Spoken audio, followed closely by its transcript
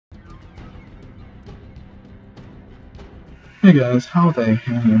Hey guys, how they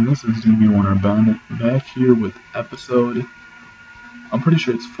hanging? This is MW3 RTC back here with episode, I'm pretty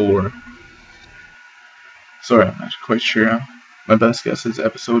sure it's 4. Sorry, I'm not quite sure. My best guess is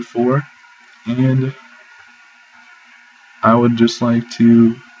episode 4. And I would just like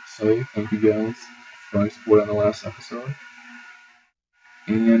to say thank you guys for my support on the last episode.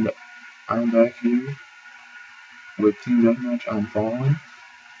 And I'm back here with Team Deathmatch on Fallen.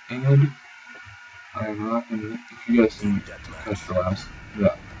 And I'm rocking, if you guys can catch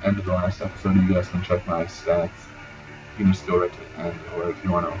the end of the last episode, you guys can check my stats. You can just go right to the end, or if you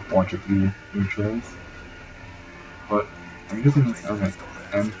want to watch a few new trades. But I'm using this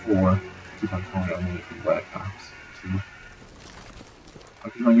M4 to keep on calling on me for Black Ops 2. I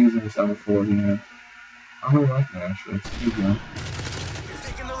keep on using this M4 here. I really like it actually, it's a good gun.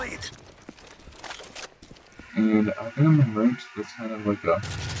 And I think I'm gonna merge this kind of like a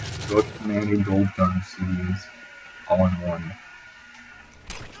Gold Commander Gold Gun series all in one.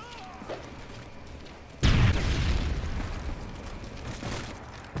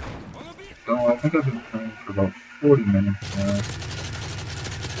 So I think I've been playing for about 40 minutes now.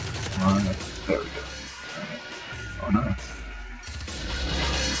 Come on, there we go. Right. Oh, nice.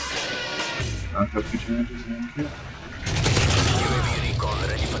 Knocked up 2 challenges and 1 kill. UAV recon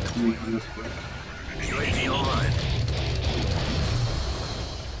ready for deployment. UAV online.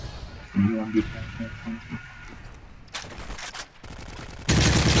 You want to do that?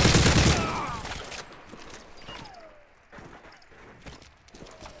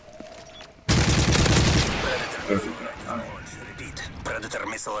 Repeat. Predator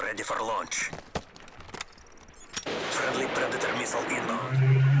missile ready for launch. Friendly Predator missile inbound.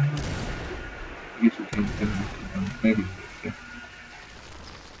 I guess we can maybe. Yeah.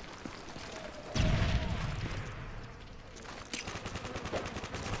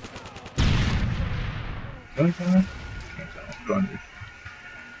 Did I die? Can't tell. Go under.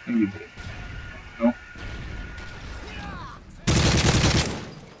 Maybe you did. No.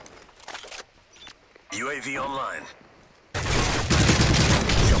 UAV online.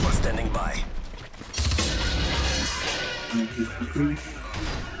 Chopper standing by.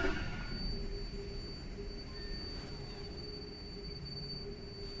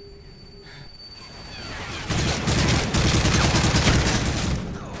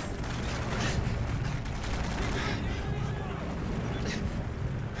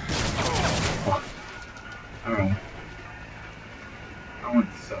 Alright. I went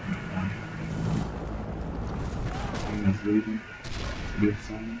 7-1. And it's leaving. Good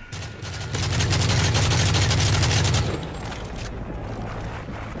sign.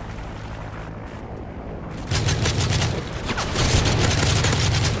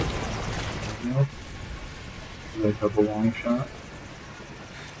 Nope. Like double long shot.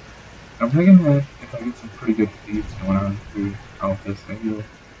 I'm thinking that if I get some pretty good feeds going on throughout this, maybe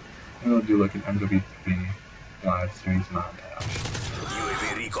I'll do like an MW3 live series montage.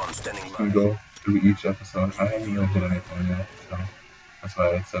 UAV recon standing by. I'm gonna go through each episode. I haven't really hit anything yet, so that's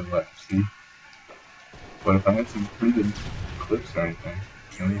why I said let see. But if I had some pretty good clips or anything,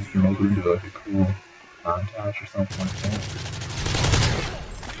 maybe we can do like a cool montage or something like that.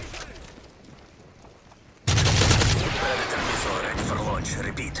 Predator missile ready for launch.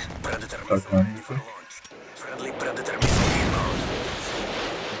 Repeat. Predator Start missile playing ready for music. launch. Friendly Predator missile inbound.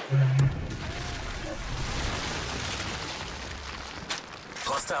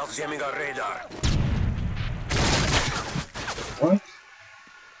 Hostiles jamming our radar. What?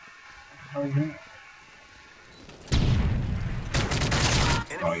 How are you doing?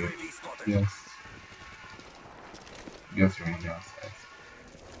 Enemy Oh, UAV spotted. yes. Yes, you're in the outside.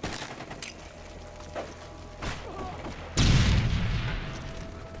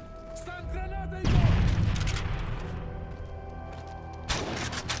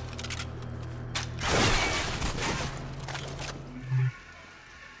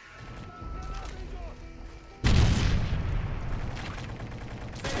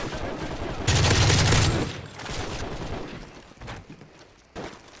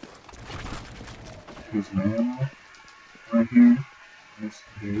 Here's my ammo right here. Yes,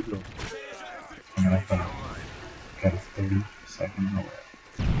 there you go. And I found got a 30 seconds away.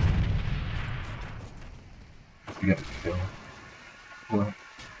 So you got a kill. Well,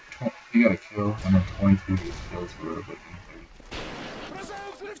 you got a kill, and then 23 of these kills were like in 30.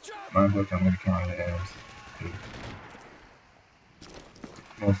 My book, I'm gonna count it as 8.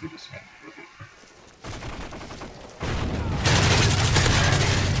 Mostly just make it a bit.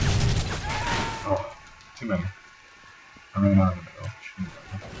 Oh, too many. I ran out in the middle.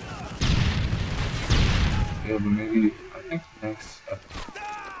 Yeah, but maybe, I think next episode,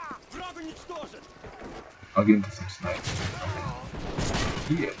 I'll get into some snipes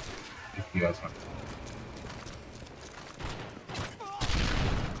here, if you guys want to. I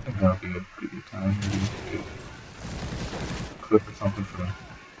think that'll be a pretty good time. Maybe a good clip or something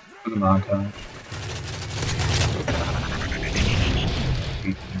for the montage.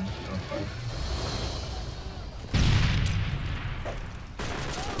 18 so far.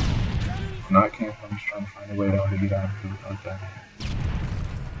 If not camp, I'm just trying to find a way out to get out of here without that.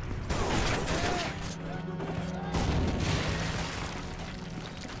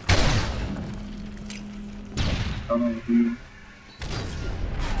 Come over here.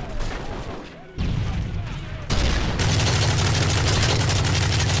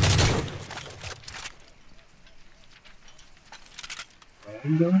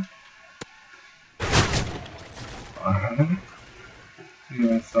 There you go. Alright. You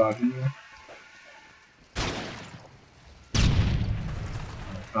guys saw here.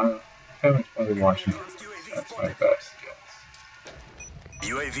 I haven't been watching it. That's my best guess.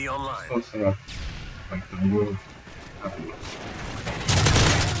 UAV online. I'm supposed to have like the world, not the world,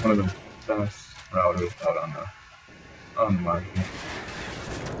 one of the best routers out on the market.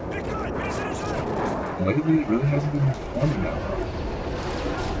 Lately, it really hasn't been performing that well.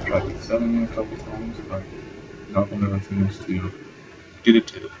 It's got like 7 a couple times, but nothing ever seems to get it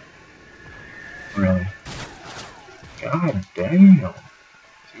to. Really. God damn!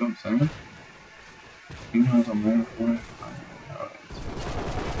 See what I'm saying? You know what I'm there for?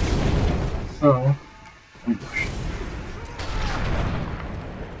 So,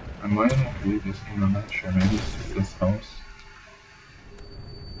 I might have to leave this game, I'm not sure. Maybe it's just this house.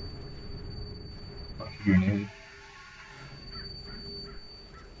 Like a grenade.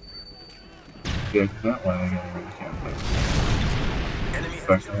 Yeah, because that way I really can't play. Enemy In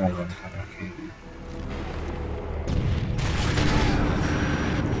fact, I won't run kind of crazy.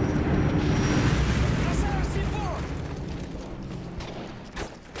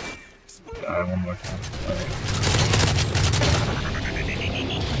 Die one more time.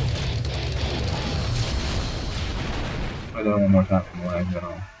 If I die one more time from lag, then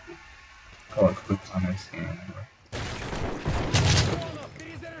I'll call it quits on this game.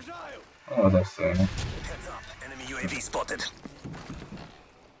 Oh, that's saying. Heads up. Enemy UAV spotted.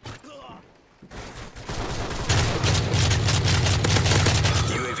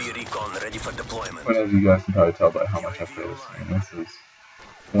 UAV recon ready for deployment. But as you guys can probably tell by how much I play this game, this is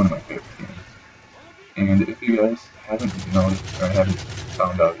one of my favorite games. And if you guys haven't noticed or haven't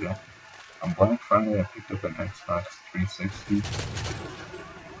found out yet, on Black Friday I picked up an Xbox 360.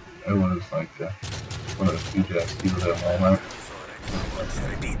 It was like one of the CJS deals at Walmart.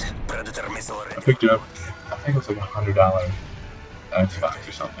 Repeat. Predator missile I ready. picked it up, I think it was like $100 Xbox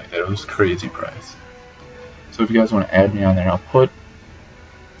or something like that. It was a crazy price. So if you guys want to add me on there, I'll put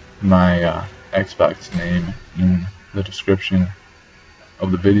my Xbox name in the description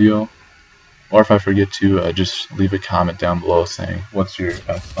of the video. Or if I forget to, just leave a comment down below saying what's your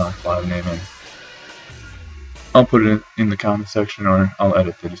Xbox Live name, and I'll put it in the comment section, or I'll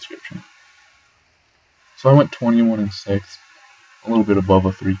edit the description. So I went 21-6, a little bit above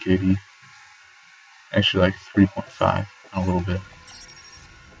a 3 KD. Actually like 3.5, a little bit.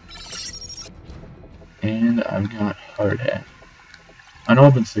 And I've got hard hat. I know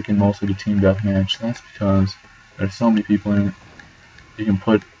I've been sticking mostly to Team Deathmatch. That's because there's so many people in it. You can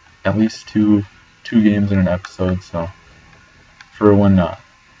put at least two games in an episode, so for when the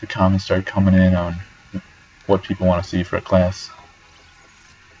comments start coming in on what people want to see for a class.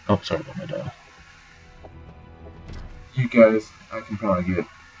 Oh, sorry about my dog. You guys, I can probably get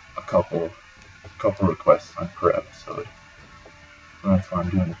a couple requests on per episode. So that's why I'm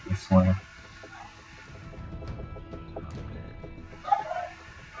doing it this way.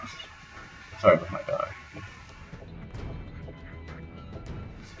 Sorry about my dog.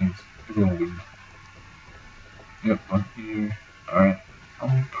 Seems a little weird. Yep, I'm here. Alright.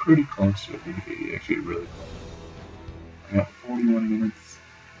 I'm pretty close to a 380, actually really close. I got 41 minutes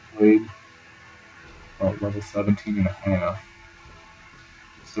played, about level 17 and a half.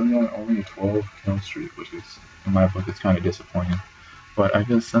 Still got only a 12 kill streak, which is, in my book, it's kind of disappointing. But I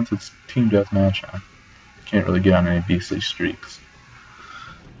guess since it's Team Deathmatch, I can't really get on any beastly streaks.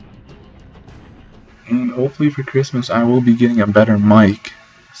 And hopefully for Christmas I will be getting a better mic,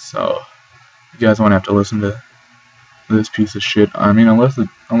 so you guys won't have to listen to this piece of shit. I mean,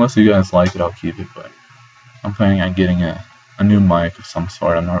 unless you guys like it, I'll keep it, but I'm planning on getting a new mic of some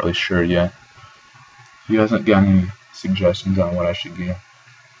sort. I'm not really sure yet. If you guys have got any suggestions on what I should get,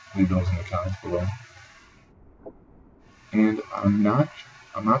 leave those in the comments below. And I'm not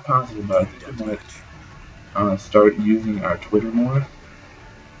positive, but I think I might start using our Twitter more.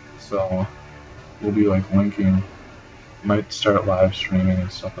 So we'll be like linking, might start live streaming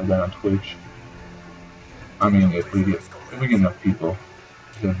and stuff like that on Twitch. I mean, if we get enough people,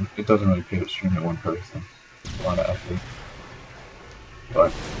 then it doesn't really pay to stream to one person. It's a lot of effort,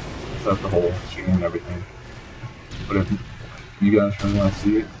 but it's up the whole stream and everything. But if you guys really want to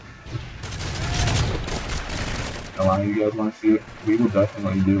see it, a lot of you guys want to see it, we will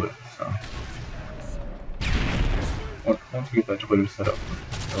definitely do it. So once we get that Twitter set up,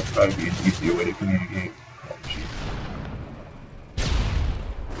 it'll probably be an easier way to communicate. Oh, jeez.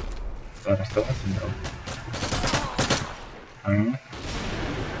 That assassin though. Alright.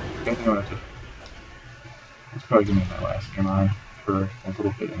 I think I'm gonna have to. It's probably gonna be my last game on for a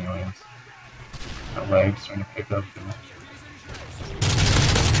little bit, anyways. That lag's starting to pick up.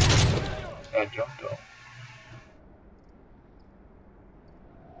 That jump though.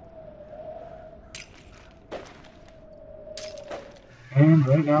 And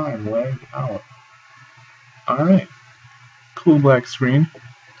right now I'm lagged out. Alright. Cool black screen.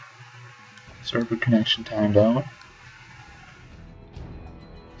 Server connection timed out.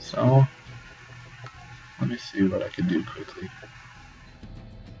 So, let me see what I can do quickly.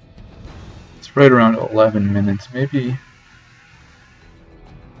 It's right around 11 minutes. Maybe.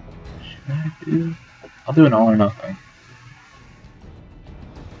 Should I do? I'll do an all or nothing.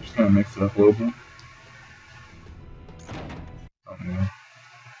 Just gonna mix it up a little bit. Something new.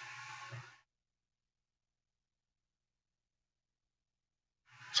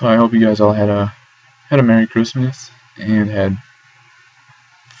 So I hope you guys all had a Merry Christmas and had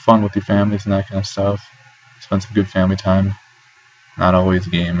fun with your families and that kind of stuff. Spend some good family time. Not always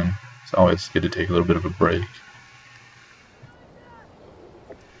gaming. It's always good to take a little bit of a break.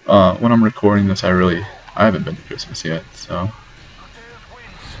 When I'm recording this, I haven't been to Christmas yet, so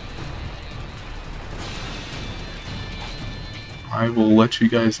I will let you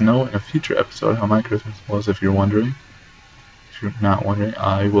guys know in a future episode how my Christmas was, if you're wondering. If you're not wondering,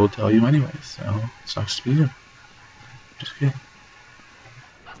 I will tell you anyways, so sucks to be you. Just kidding.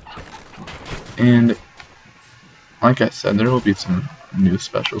 And like I said, there will be some new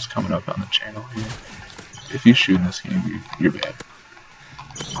specials coming up on the channel here. If you shoot in this game, you're bad.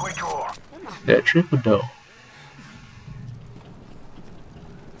 That triple dough.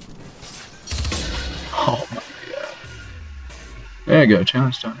 Oh my god. There you go,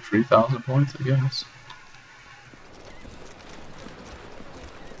 challenge done. 3,000 points, I guess.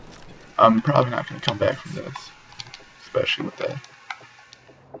 I'm probably not going to come back from this. Especially with that.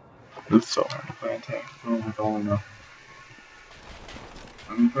 It's so hard to play attack with all enough.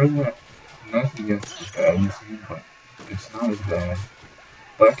 I mean, President, nothing against is bad in this game, but it's not as bad.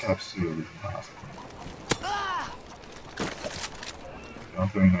 Black Ops 2 is impossible. Don't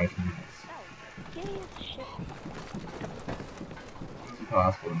throw a knife in this. It's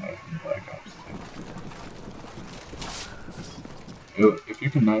impossible to knife in Black Ops 2. If you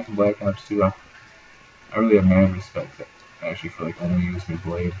can knife in Black Ops 2, I really have mad respect that actually for like only using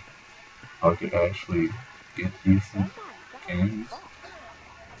blade. I could actually get decent games.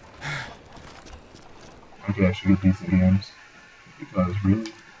 I could actually get decent games. Because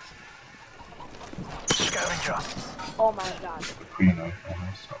really, Scavenger. Oh my god. The pre-knife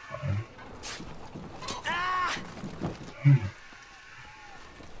almost so far. Dang.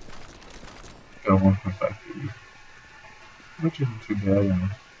 Got 1.5 3. Which isn't too bad in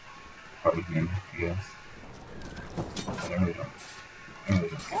part of the game, I guess. But I really don't.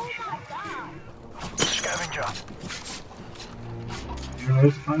 Scavenger. Here,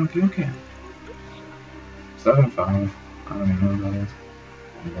 there's the final kill cam. 7-5. I don't even know what that is.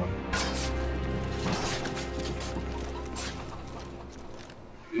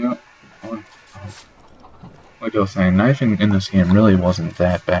 Yep. Like I was saying, knifing in this game really wasn't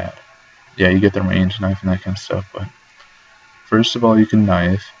that bad. Yeah, you get the range knife and that kind of stuff, but first of all, you can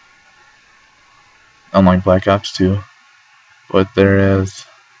knife, unlike Black Ops 2. But there is,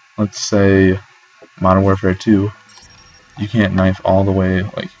 let's say, Modern Warfare 2, you can't knife all the way,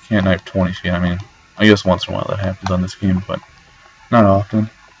 like, you can't knife 20 feet. I mean, I guess once in a while that happens on this game, but not often.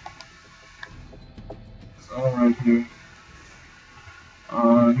 So right here,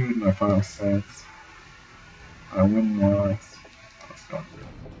 here's my final stats. I win-loss, let's go through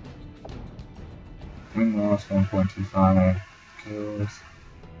it. Win-loss 1.25, kills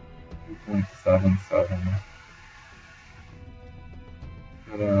 2.77.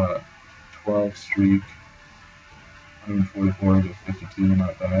 Got a 12 streak, 144 to 52,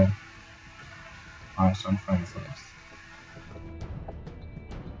 not bad. Some friends list.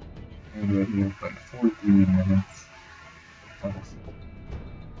 And right here, played 43 minutes.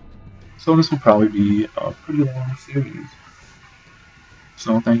 So this will probably be a pretty long series.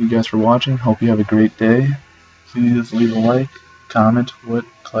 So thank you guys for watching. Hope you have a great day. Please leave a like, comment what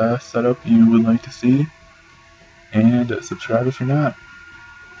class setup you would like to see, and subscribe if you're not.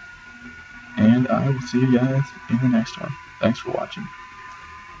 And I will see you guys in the next one. Thanks for watching.